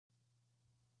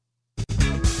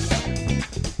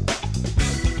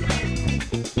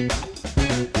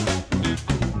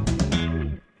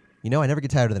I never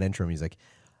get tired of that intro music.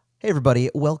 Hey, everybody.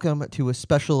 Welcome to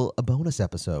a bonus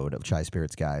episode of Chai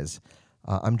Spirits, guys.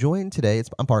 I'm joined today.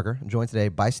 I'm Parker. I'm joined today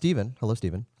by Steven. Hello,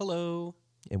 Steven. Hello.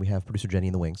 And we have producer Jenny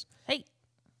in the wings. Hey.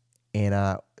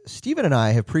 And Steven and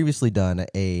I have previously done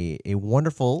a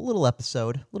wonderful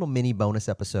little mini bonus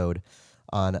episode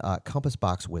on Compass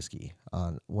Box Whisky,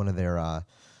 on one of their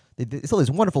they sell these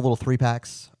wonderful little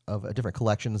 3-packs of different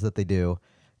collections that they do.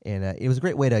 And it was a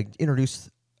great way to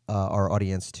introduce our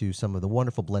audience to some of the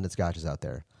wonderful blended scotches out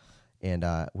there. And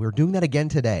we're doing that again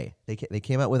today. They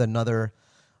came out with another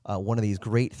one of these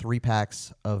great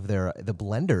 3-packs of the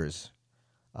Blenders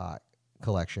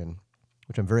collection,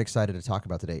 which I'm very excited to talk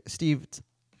about today. Steve,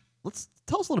 let's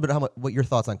tell us a little bit what your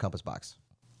thoughts on Compass Box.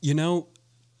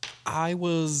 I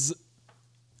was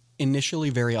initially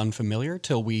very unfamiliar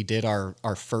till we did our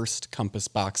first Compass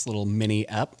Box little mini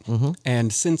ep. Mm-hmm.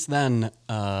 And since then,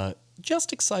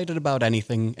 just excited about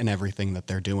anything and everything that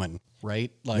they're doing,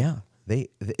 right?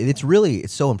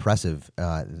 It's so impressive,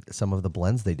 some of the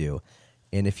blends they do.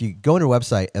 And if you go on their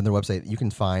website, you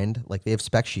can find, they have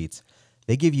spec sheets.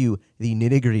 They give you the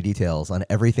nitty-gritty details on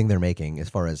everything they're making, as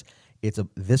far as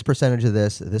this percentage of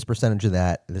this percentage of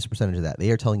that, this percentage of that. They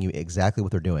are telling you exactly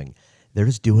what they're doing. They're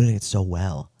just doing it so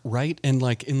well. Right. And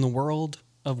in the world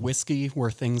of whiskey where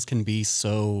things can be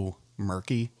so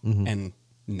murky mm-hmm. and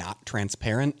not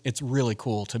transparent, it's really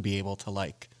cool to be able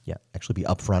to actually be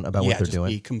upfront about what they're doing.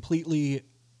 Be completely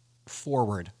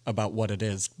forward about what it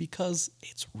is, because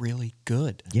it's really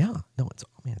good. Yeah. No,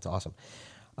 it's awesome.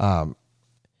 I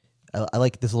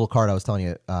like this little card I was telling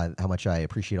you how much I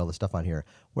appreciate all the stuff on here.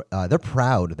 They're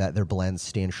proud that their blends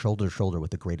stand shoulder to shoulder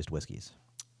with the greatest whiskeys.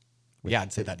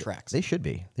 I'd say that tracks. They should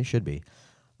be.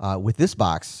 With this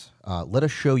box, let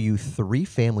us show you 3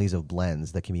 families of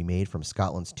blends that can be made from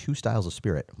Scotland's 2 styles of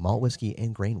spirit, malt whiskey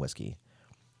and grain whiskey.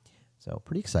 So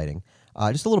pretty exciting.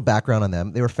 Just a little background on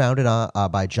them. They were founded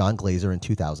by John Glazer in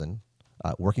 2000,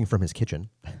 working from his kitchen.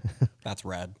 That's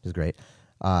rad. Which is great.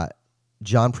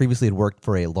 John previously had worked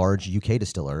for a large UK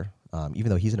distiller, even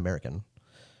though he's an American.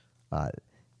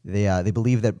 They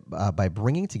believe that by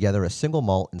bringing together a single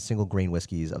malt and single grain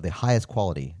whiskeys of the highest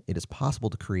quality, it is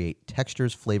possible to create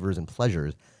textures, flavors, and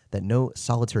pleasures that no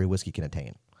solitary whiskey can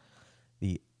attain.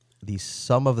 The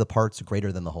sum of the parts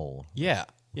greater than the whole. Yeah.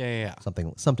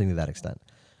 Something to that extent.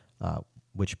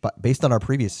 Which, based on our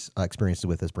previous experiences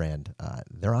with this brand,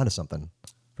 they're onto something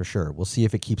for sure. We'll see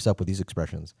if it keeps up with these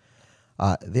expressions.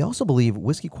 They also believe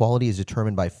whiskey quality is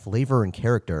determined by flavor and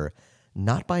character,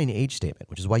 not by an age statement,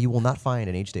 which is why you will not find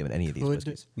an age statement in any of these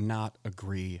whiskeys. Could not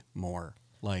agree more.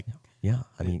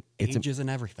 Age isn't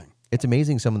everything. It's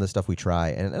amazing some of the stuff we try,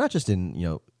 and not just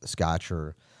in Scotch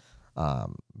or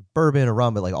bourbon or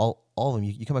rum, but all of them.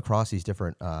 You come across these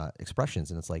different expressions,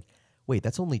 and it's like, wait,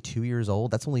 that's only 2 years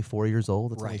old. That's only 4 years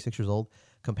old. That's only 6 years old,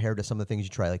 compared to some of the things you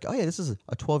try. Like, oh yeah, this is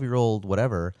a 12-year-old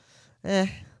whatever.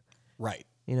 Right.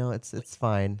 It's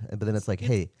fine. But then it's like,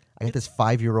 hey, I got this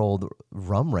 5-year-old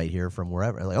rum right here from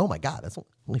wherever. Like, oh my God, that's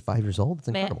only 5 years old. It's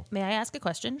incredible. May I ask a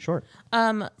question? Sure.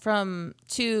 From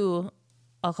 2,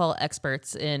 I'll call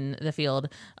experts in the field.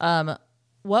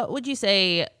 What would you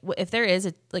say if there is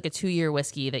a 2-year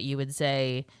whiskey that you would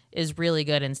say is really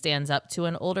good and stands up to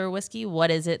an older whiskey? What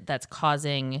is it that's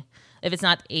causing, if it's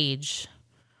not age,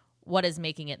 what is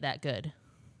making it that good?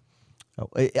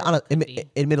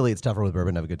 Admittedly, it's tougher with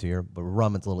bourbon to have a good 2-year, but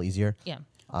rum, it's a little easier. Yeah.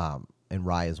 And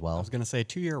rye as well. I was going to say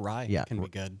 2-year rye can be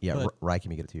good. Yeah, rye can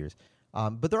be good at 2 years.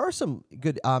 But there are some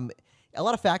good, a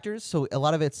lot of factors. So a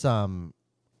lot of it's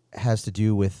has to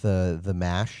do with the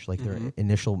mash, their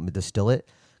initial distillate.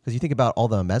 Because you think about all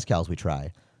the mezcals we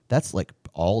try, that's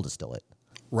all distillate.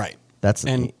 Right.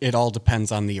 And it all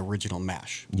depends on the original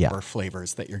mash or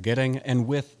flavors that you're getting.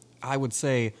 And I would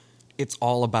say it's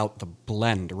all about the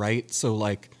blend, right?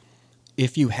 So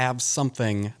if you have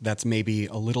something that's maybe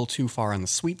a little too far on the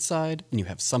sweet side, and you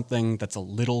have something that's a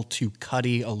little too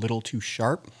cutty, a little too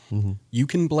sharp, you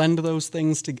can blend those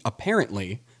things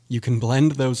apparently, you can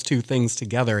blend those 2 things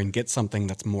together and get something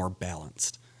that's more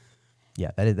balanced.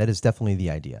 Yeah, that is definitely the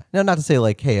idea. Now, not to say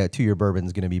hey, a 2-year bourbon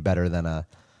is going to be better than a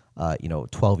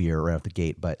 12-year right off the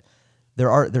gate, but there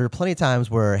are plenty of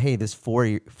times where, hey, this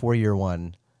 4-year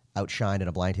one outshined in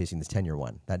a blind tasting this 10-year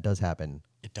one. That does happen.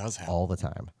 It does happen all the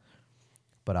time.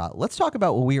 But let's talk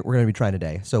about what we're going to be trying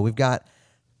today. So we've got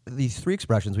these 3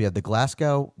 expressions. We have the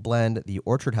Glasgow blend, the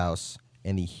Orchard House,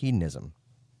 and the Hedonism.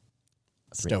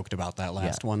 Stoked about that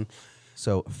last one.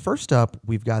 So first up,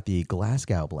 we've got the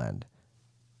Glasgow blend.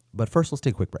 But first, let's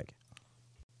take a quick break.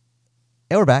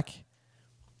 And we're back.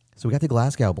 So we got the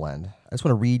Glasgow blend. I just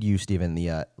want to read you, Stephen,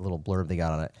 the little blurb they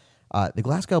got on it. The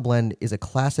Glasgow blend is a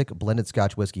classic blended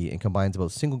Scotch whiskey and combines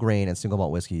both single grain and single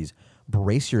malt whiskeys.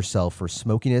 Brace yourself for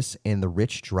smokiness and the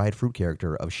rich dried fruit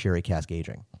character of sherry cask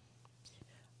aging.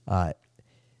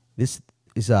 This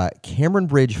is Cameron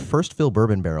Bridge First Fill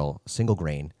Bourbon Barrel single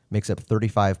grain makes up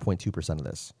 35.2% of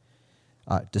this.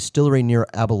 Distillery near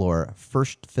Aberlour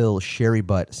First Fill Sherry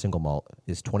Butt single malt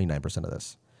is 29% of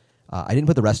this. I didn't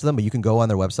put the rest of them, but you can go on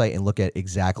their website and look at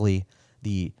exactly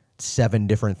the 7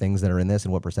 different things that are in this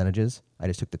and what percentages. I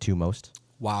just took the 2 most.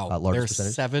 Wow, largest there's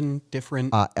percentage. 7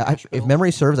 different. If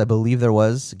memory serves, I believe there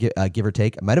was, give or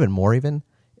take. It might have been more even.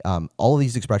 All of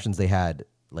these expressions, they had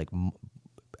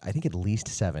I think at least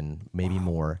 7, maybe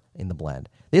more in the blend.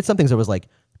 They had some things that was like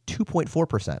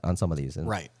 2.4% on some of these. And,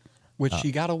 right. Which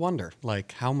you got to wonder,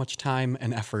 like how much time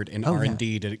and effort in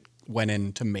R&D went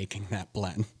into making that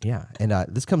blend. Yeah, and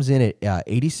this comes in at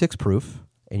 86 proof,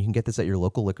 and you can get this at your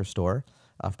local liquor store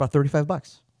for about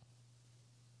 $35.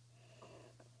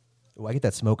 Oh, I get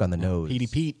that smoke on the nose. Petey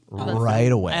Pete.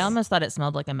 Right away. I almost thought it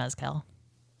smelled like a mezcal.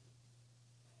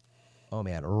 Oh,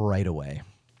 man, right away.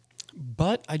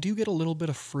 But I do get a little bit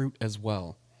of fruit as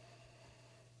well.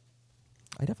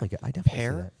 I definitely see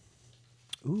Pear? that.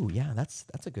 Ooh, yeah, that's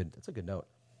a good note.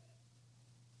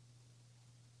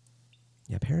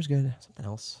 Yeah, pear's good. Something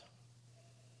else.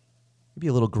 Maybe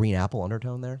a little green apple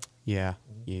undertone there. Yeah.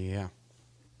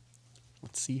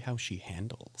 Let's see how she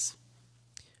handles.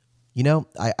 You know,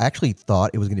 I actually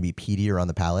thought it was going to be peatier on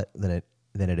the palate than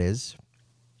it is.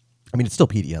 I mean, it's still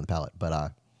peaty on the palate,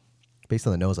 but based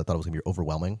on the nose, I thought it was going to be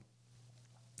overwhelming.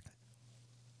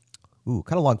 Ooh,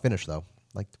 kind of long finish though.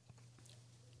 Like,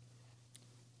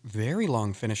 very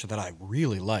long finish that I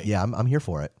really like. yeah, I'm here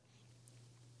for it.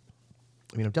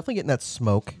 I mean, I'm definitely getting that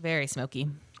smoke, Very smoky.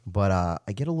 but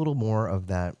I get a little more of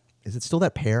that. Is it still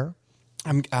that pear?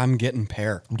 I'm getting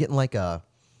pear. I'm getting like a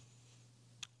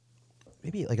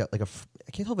maybe like a I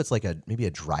can't tell if it's like maybe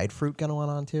a dried fruit going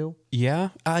on too. Yeah,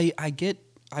 I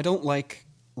don't like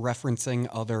referencing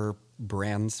other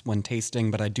brands when tasting,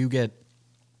 but I do get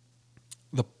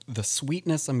the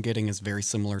sweetness I'm getting is very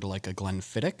similar to like a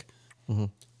Glenfiddich,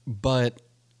 but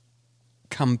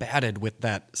combated with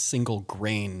that single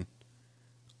grain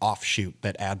offshoot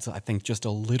that adds, I think, just a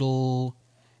little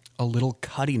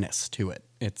cuttiness to it.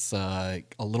 It's a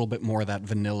little bit more of that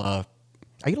vanilla.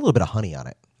 I get a little bit of honey on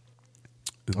it.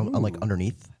 On like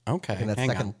underneath. Okay, In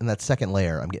hang on. that second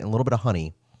layer, I'm getting a little bit of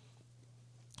honey.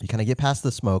 You kind of get past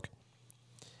the smoke.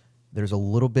 There's a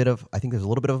little bit of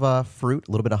fruit,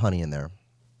 a little bit of honey in there.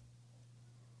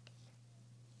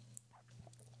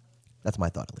 That's my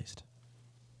thought, at least.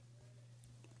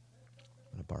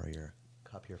 I'm going to borrow your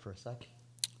cup here for a sec.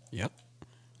 Yep.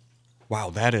 Wow,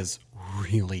 that is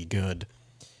really good.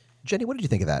 Jenny, what did you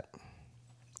think of that?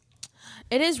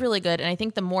 It is really good, and I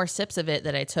think the more sips of it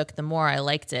that I took, the more I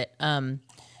liked it.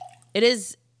 It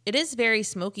is very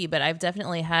smoky, but I've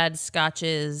definitely had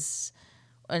scotches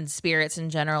and spirits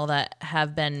in general that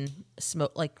have been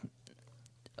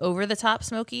over the top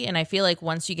smoky, and I feel like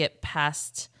once you get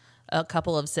past a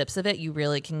couple of sips of it, you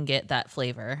really can get that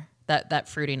flavor, that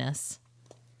fruitiness.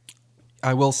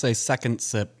 I will say, second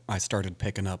sip, I started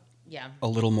picking up a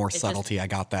little more subtlety. I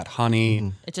got that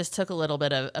honey. It just took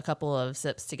a couple of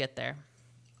sips to get there.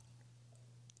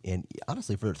 And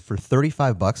honestly, for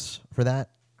 $35 for that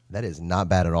is not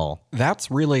bad at all. That's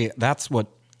what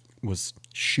was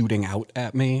shooting out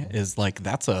at me is like,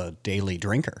 that's a daily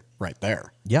drinker right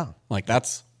there. Yeah. Like,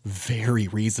 that's very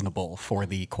reasonable for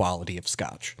the quality of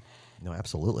scotch. No,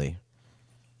 absolutely.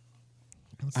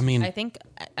 I mean, I think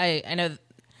I know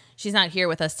she's not here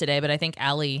with us today, but I think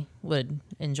Allie would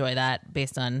enjoy that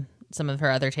based on some of her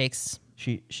other takes.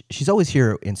 She's always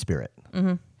here in spirit.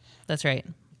 Mm-hmm. That's right.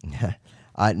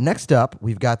 Next up,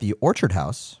 we've got the Orchard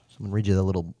House. So I'm going to read you the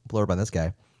little blurb on this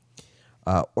guy.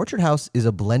 Orchard House is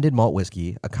a blended malt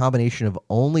whiskey, a combination of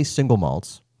only single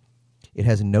malts. It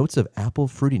has notes of apple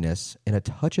fruitiness and a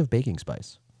touch of baking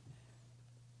spice.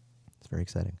 It's very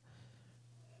exciting.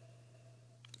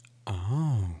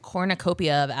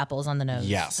 Cornucopia of apples on the nose.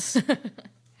 yes.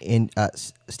 And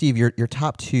Steve, your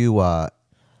top two of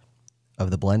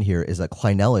the blend here is a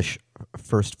Kleinelish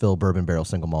First Fill Bourbon Barrel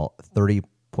Single Malt,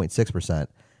 30.6%,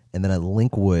 and then a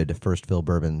Linkwood First Fill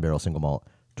Bourbon Barrel Single Malt,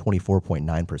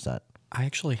 24.9%. I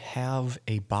actually have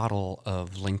a bottle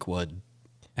of Linkwood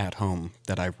at home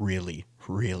that I really,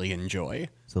 really enjoy.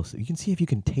 So you can see if you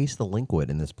can taste the Linkwood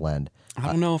in this blend. I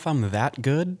don't know if I'm that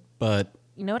good, but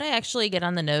You know what I actually get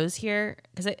on the nose here?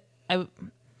 Because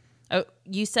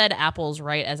you said apples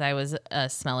right as I was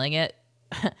smelling it,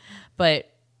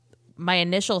 but my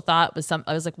initial thought was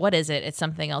I was like, what is it? It's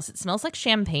something else. It smells like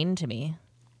champagne to me.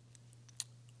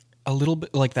 a little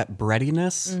bit like that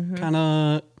breadiness, kind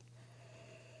of.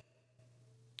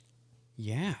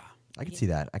 Yeah. I could see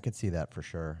that. I could see that for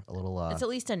sure. A little. It's at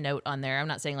least a note on there. I'm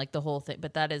not saying like the whole thing,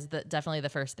 but that is definitely the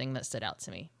first thing that stood out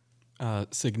to me.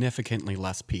 Significantly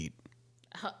less peat.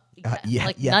 Yeah,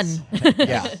 like yes. none,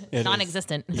 Yeah. it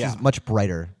non-existent. is. Yeah. It's much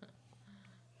brighter.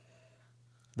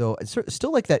 Though it's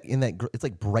still like that it's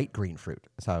like bright green fruit.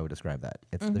 That's how I would describe that.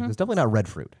 It's definitely not red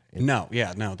fruit. No,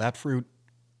 that fruit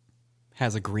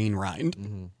has a green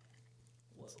rind.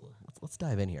 Let's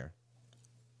dive in here.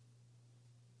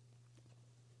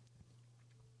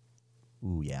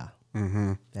 Ooh, yeah.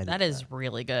 Mm-hmm. That is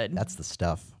really good. That's the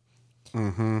stuff.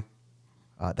 Mm-hmm.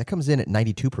 That comes in at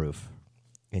 92 proof,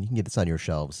 and you can get this on your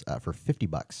shelves for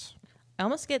 $50. I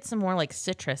almost get some more like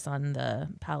citrus on the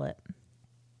palate.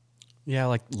 Yeah,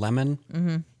 like lemon.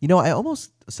 You know, I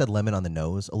almost said lemon on the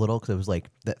nose a little because it was like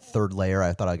that third layer.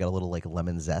 I thought I got a little like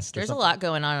lemon zest. There's a lot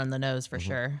going on the nose for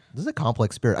sure. This is a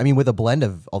complex spirit. I mean, with a blend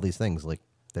of all these things, like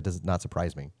that does not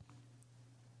surprise me.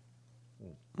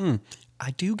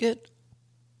 I do get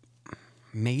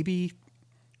maybe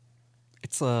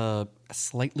it's a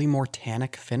slightly more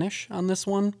tannic finish on this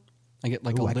one. I get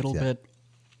like Ooh, a I can little see that.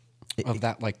 bit of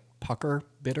that like pucker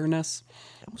bitterness.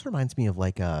 It almost reminds me of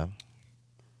like is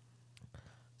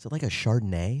it like a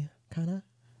Chardonnay kind of?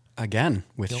 Again,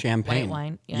 with champagne. White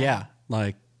wine, yeah. Yeah,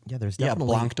 like Yeah, there's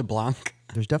definitely Blanc de Blanc.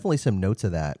 there's definitely some notes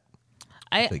of that.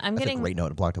 I'm That's getting a great note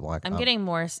of Blanc de Blanc. I'm getting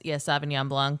more Sauvignon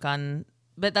Blanc on,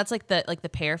 but that's like the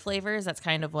pear flavors. That's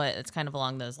kind of what it's kind of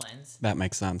along those lines. That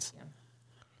makes sense.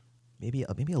 maybe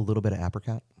a little bit of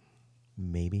apricot,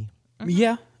 maybe.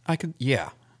 Yeah, I could. Yeah,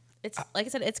 It's like I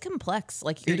said, it's complex.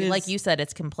 Like It like is. you said,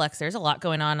 it's complex. There's a lot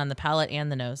going on the palate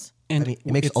and the nose. and I mean,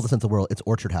 it makes it's- all the sense in the world. It's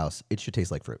Orchard House. It should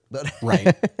taste like fruit.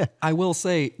 right. I will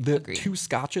say the Agreed. two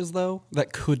scotches though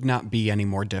that could not be any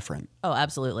more different. Oh,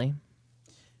 absolutely.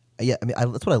 Yeah, I mean,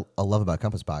 that's what I love about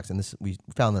Compass Box, and this we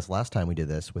found this last time we did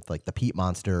this with like the Peat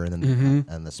Monster and then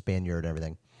and the Spaniard and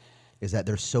everything, is that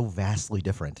they're so vastly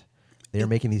different. They are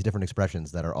making these different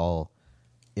expressions that are all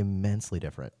immensely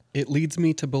different. It leads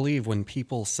me to believe when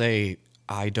people say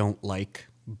I don't like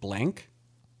blank,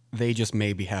 they just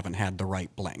maybe haven't had the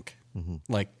right blank.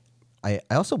 Like I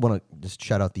also want to just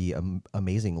shout out the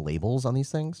amazing labels on these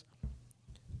things.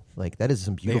 Like that is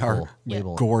some they beautiful are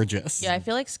label. gorgeous. Yeah, I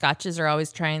feel like scotches are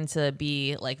always trying to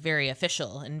be like very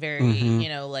official and very,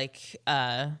 like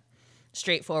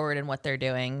straightforward in what they're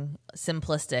doing,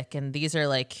 simplistic. And these are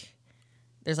like,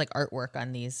 there's like artwork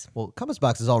on these. Well, Compass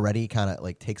Box is already kind of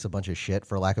like takes a bunch of shit,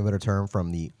 for lack of a better term,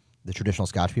 from the traditional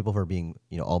Scotch people for being,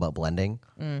 all about blending.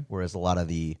 Whereas a lot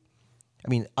of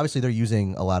obviously they're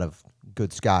using a lot of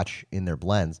good Scotch in their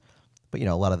blends, but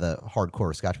a lot of the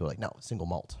hardcore Scotch people are like, no, single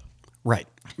malt. Right.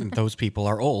 And those people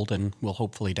are old and will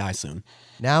hopefully die soon.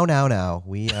 Now,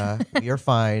 we we are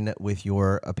fine with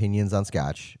your opinions on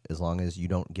Scotch as long as you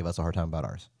don't give us a hard time about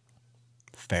ours.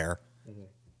 Fair.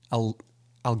 I'll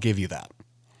give you that.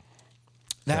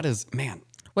 That is, man,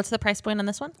 What's the price point on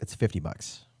this one? It's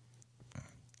 $50.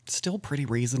 still pretty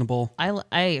reasonable.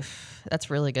 That's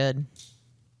really good.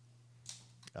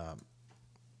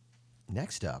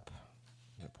 Next up,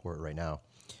 I'm gonna pour it right now.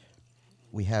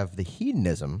 We have the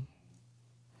Hedonism.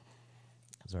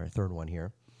 This is our third one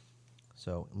here.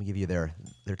 So let me give you their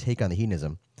take on the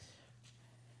Hedonism.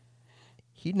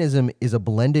 Hedonism is a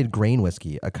blended grain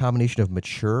whiskey, a combination of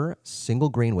mature single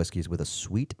grain whiskeys with a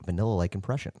sweet vanilla-like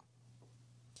impression.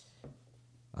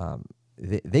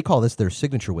 They call this their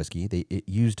signature whiskey. It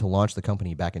used to launch the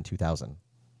company back in 2000.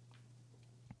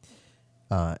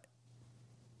 I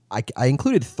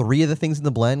included 3 of the things in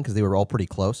the blend because they were all pretty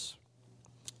close.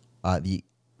 The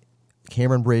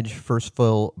Cameron Bridge First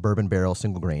Fill Bourbon Barrel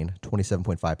Single Grain,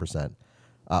 27.5%.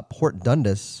 Port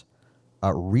Dundas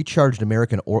Recharged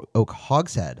American Oak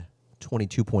Hogshead,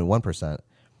 22.1%.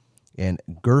 And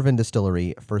Girvan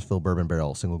Distillery First Fill Bourbon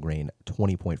Barrel Single Grain,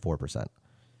 20.4%.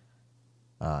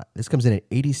 This comes in at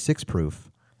 86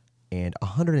 proof and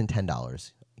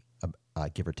 $110,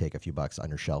 give or take a few bucks on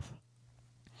your shelf.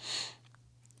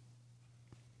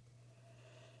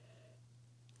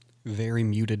 Very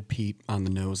muted peat on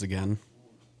the nose again.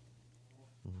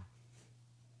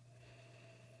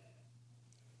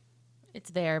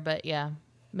 It's there, but yeah,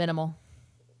 minimal.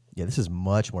 Yeah, this is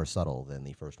much more subtle than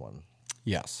the first one.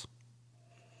 Yes.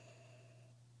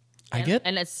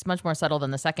 And it's much more subtle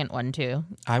than the second one too.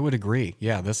 I would agree.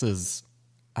 Yeah,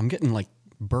 I'm getting like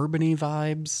bourbony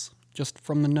vibes just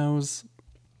from the nose.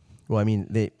 Well, I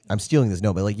mean, I'm stealing this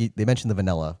note, but like they mentioned the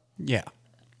vanilla. Yeah.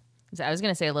 So I was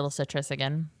gonna say a little citrus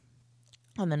again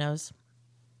on the nose.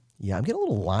 Yeah, I'm getting a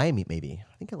little limey, maybe.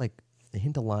 I think I like a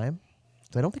hint of lime.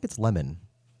 So I don't think it's lemon.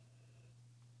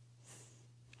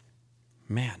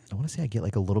 Man, I want to say I get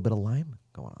like a little bit of lime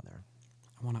going on there.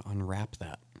 I want to unwrap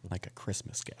that like a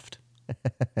Christmas gift.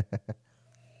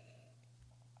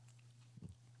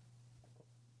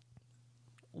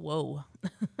 Whoa.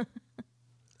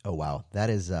 Oh, wow. That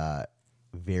is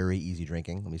very easy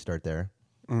drinking. Let me start there.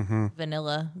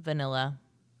 Vanilla. Vanilla.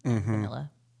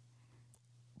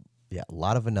 Yeah, a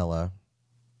lot of vanilla.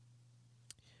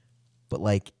 But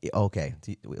like, okay,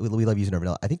 we love using our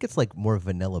vanilla. I think it's like more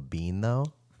vanilla bean, though.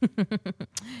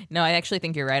 No, I actually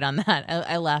think you're right on that.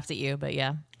 I laughed at you, but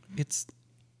yeah. It's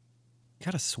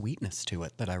got a sweetness to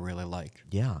it that I really like.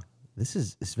 Yeah,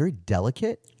 it's very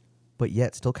delicate, but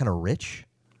yet still kind of rich.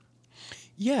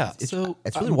 Yeah, It's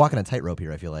really walking a tightrope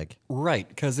here, I feel like. right,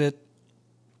 because it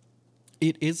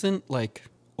isn't like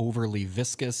overly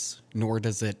viscous, nor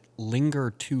does it linger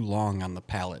too long on the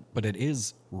palate, but it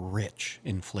is rich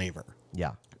in flavor.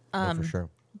 Yeah, no, for sure.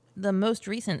 The most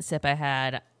recent sip I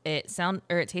had, it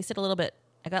tasted a little bit.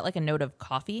 I got like a note of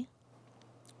coffee.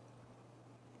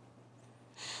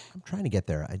 I'm trying to get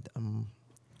there.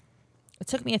 It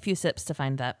took me a few sips to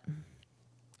find that.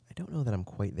 I don't know that I'm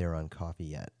quite there on coffee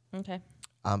yet. Okay.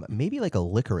 Maybe like a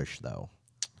licorice, though.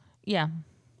 Yeah.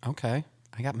 Okay,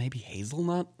 I got maybe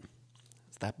hazelnut.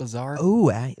 Is that bizarre? Oh,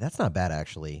 that's not bad,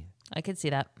 actually. I could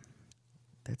see that.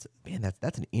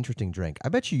 That's an interesting drink. I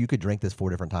bet you could drink this 4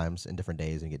 different times in different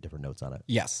days and get different notes on it.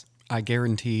 Yes, I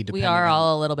guarantee. We are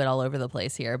all a little bit all over the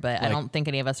place here, but I Like- don't think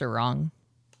any of us are wrong.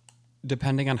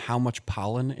 Depending on how much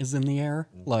pollen is in the air,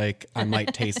 like I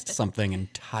might taste something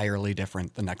entirely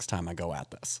different the next time I go at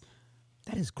this.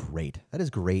 That is great. That is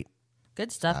great.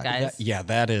 Good stuff, guys.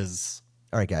 That is.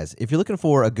 All right, guys. If you're looking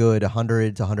for a good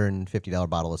 $100 to $150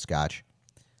 bottle of scotch,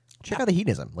 check out the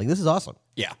Hedonism. Like, this is awesome.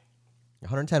 Yeah.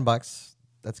 $110.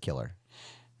 That's killer.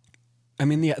 I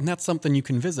mean, yeah, and that's something you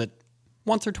can visit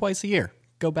once or twice a year.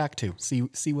 Go back to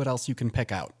see what else you can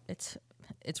pick out. It's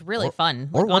really fun.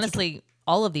 or Like, once or honestly,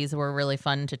 all of these were really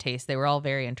fun to taste. They were all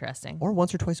very interesting. Or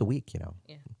once or twice a week,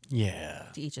 Yeah.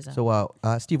 To each his own. So,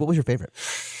 Steve, what was your favorite?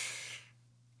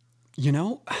 You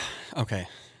know, okay,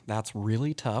 that's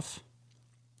really tough.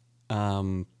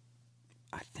 I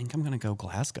think I'm gonna go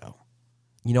Glasgow.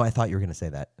 I thought you were going to say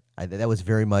that. That was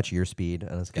very much your speed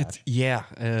on a scotch.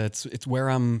 It's where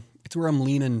I'm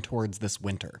leaning towards this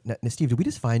winter. Now, Steve, did we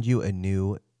just find you a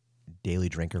new daily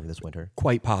drinker for this winter?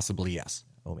 Quite possibly, yes.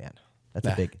 Oh man,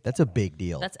 that's a big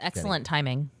deal. That's excellent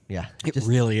timing. Jenny. Yeah, It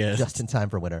really is. just in time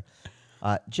for winter.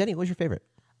 Jenny, what was your favorite?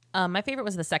 My favorite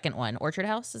was the second one, Orchard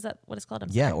House. Is that what it's called? I'm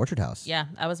Yeah, sorry. Orchard House. Yeah,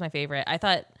 that was my favorite. I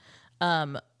thought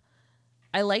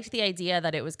I liked the idea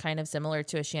that it was kind of similar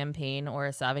to a champagne or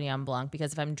a Sauvignon Blanc,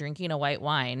 because if I'm drinking a white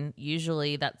wine,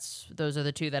 usually those are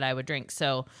the two that I would drink.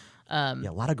 So Yeah,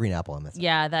 a lot of green apple in this.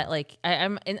 yeah, that like I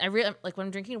really like when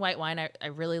I'm drinking white wine, I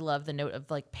really love the note of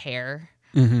like pear.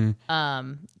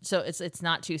 So it's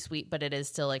not too sweet, but it is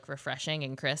still like refreshing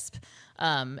and crisp.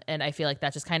 And I feel like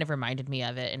that just kind of reminded me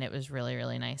of it, and it was really,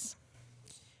 really nice.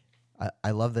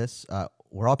 I love this.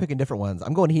 We're all picking different ones.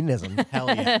 I'm going hedonism.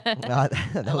 Hell yeah.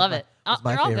 I love it.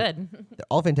 They're all good. They're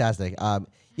all fantastic.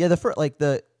 Yeah,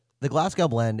 the Glasgow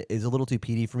blend is a little too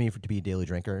peaty for me to be a daily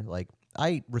drinker. Like,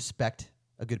 I respect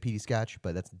a good peaty scotch,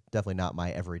 but that's definitely not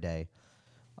my everyday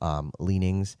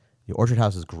leanings. The Orchard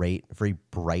House is great, very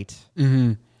bright.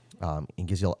 And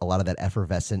gives you a lot of that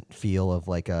effervescent feel of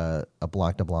like a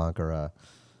Blanc de Blanc or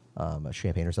a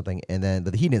champagne or something. And then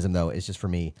the hedonism, though, is just for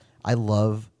me. I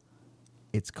love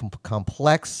it's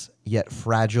complex yet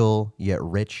fragile yet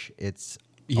rich. It's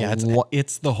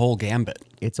it's the whole gambit.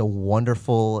 It's a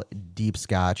wonderful deep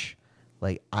scotch.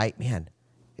 Like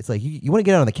it's like you want to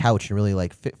get out on the couch and really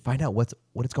like find out what's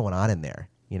going on in there.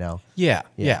 Yeah.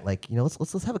 Like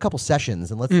let's have a couple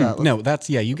sessions and let's No, that's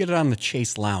you get it on the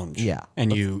Chase Lounge. Yeah.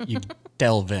 And you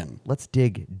delve in. let's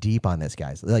dig deep on this,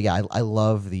 guys. Like, yeah, I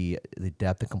love the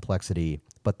depth and complexity,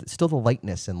 but still the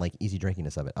lightness and like easy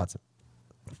drinkiness of it.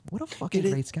 What a fucking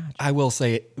great scotch. I will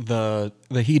say the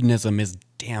hedonism is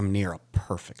damn near a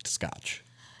perfect scotch.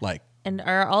 Like, And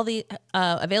are all the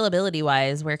availability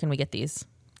wise, where can we get these?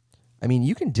 I mean,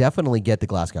 you can definitely get the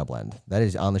Glasgow blend. That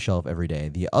is on the shelf every day.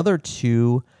 The other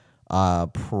two,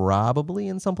 probably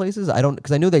in some places.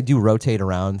 Because I know they do rotate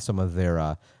around some of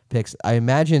their picks. I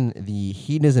imagine the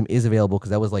hedonism is available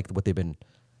because that was like what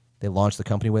they launched the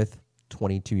company with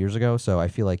 22 years ago. So I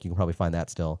feel like you can probably find that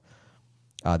still.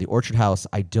 The Orchard House,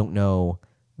 I don't know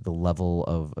the level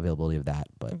of availability of that,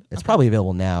 but it's probably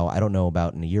available now. I don't know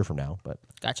about in a year from now, but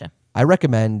Gotcha. I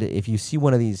recommend if you see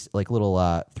one of these like little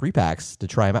 3-packs to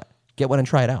try them out, get one and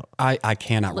try it out. I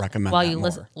cannot recommend While that you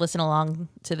more. listen along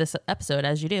to this episode,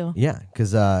 as you do. Yeah,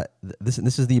 because this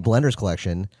is the Blenders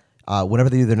collection. Whenever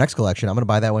they do their next collection, I'm going to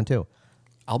buy that one too.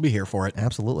 I'll be here for it.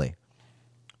 Absolutely.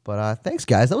 But thanks,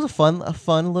 guys. That was a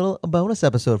fun little bonus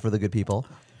episode for the good people.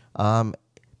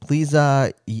 Please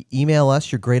email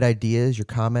us your great ideas, your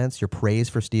comments, your praise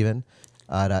for Steven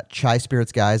at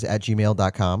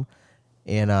chaispiritsguys@gmail.com.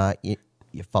 And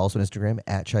you follow us on Instagram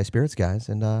at chaispiritsguys.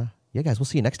 And yeah, guys, we'll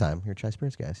see you next time here at Chai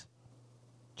Spirits Guys.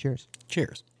 Cheers.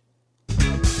 Cheers.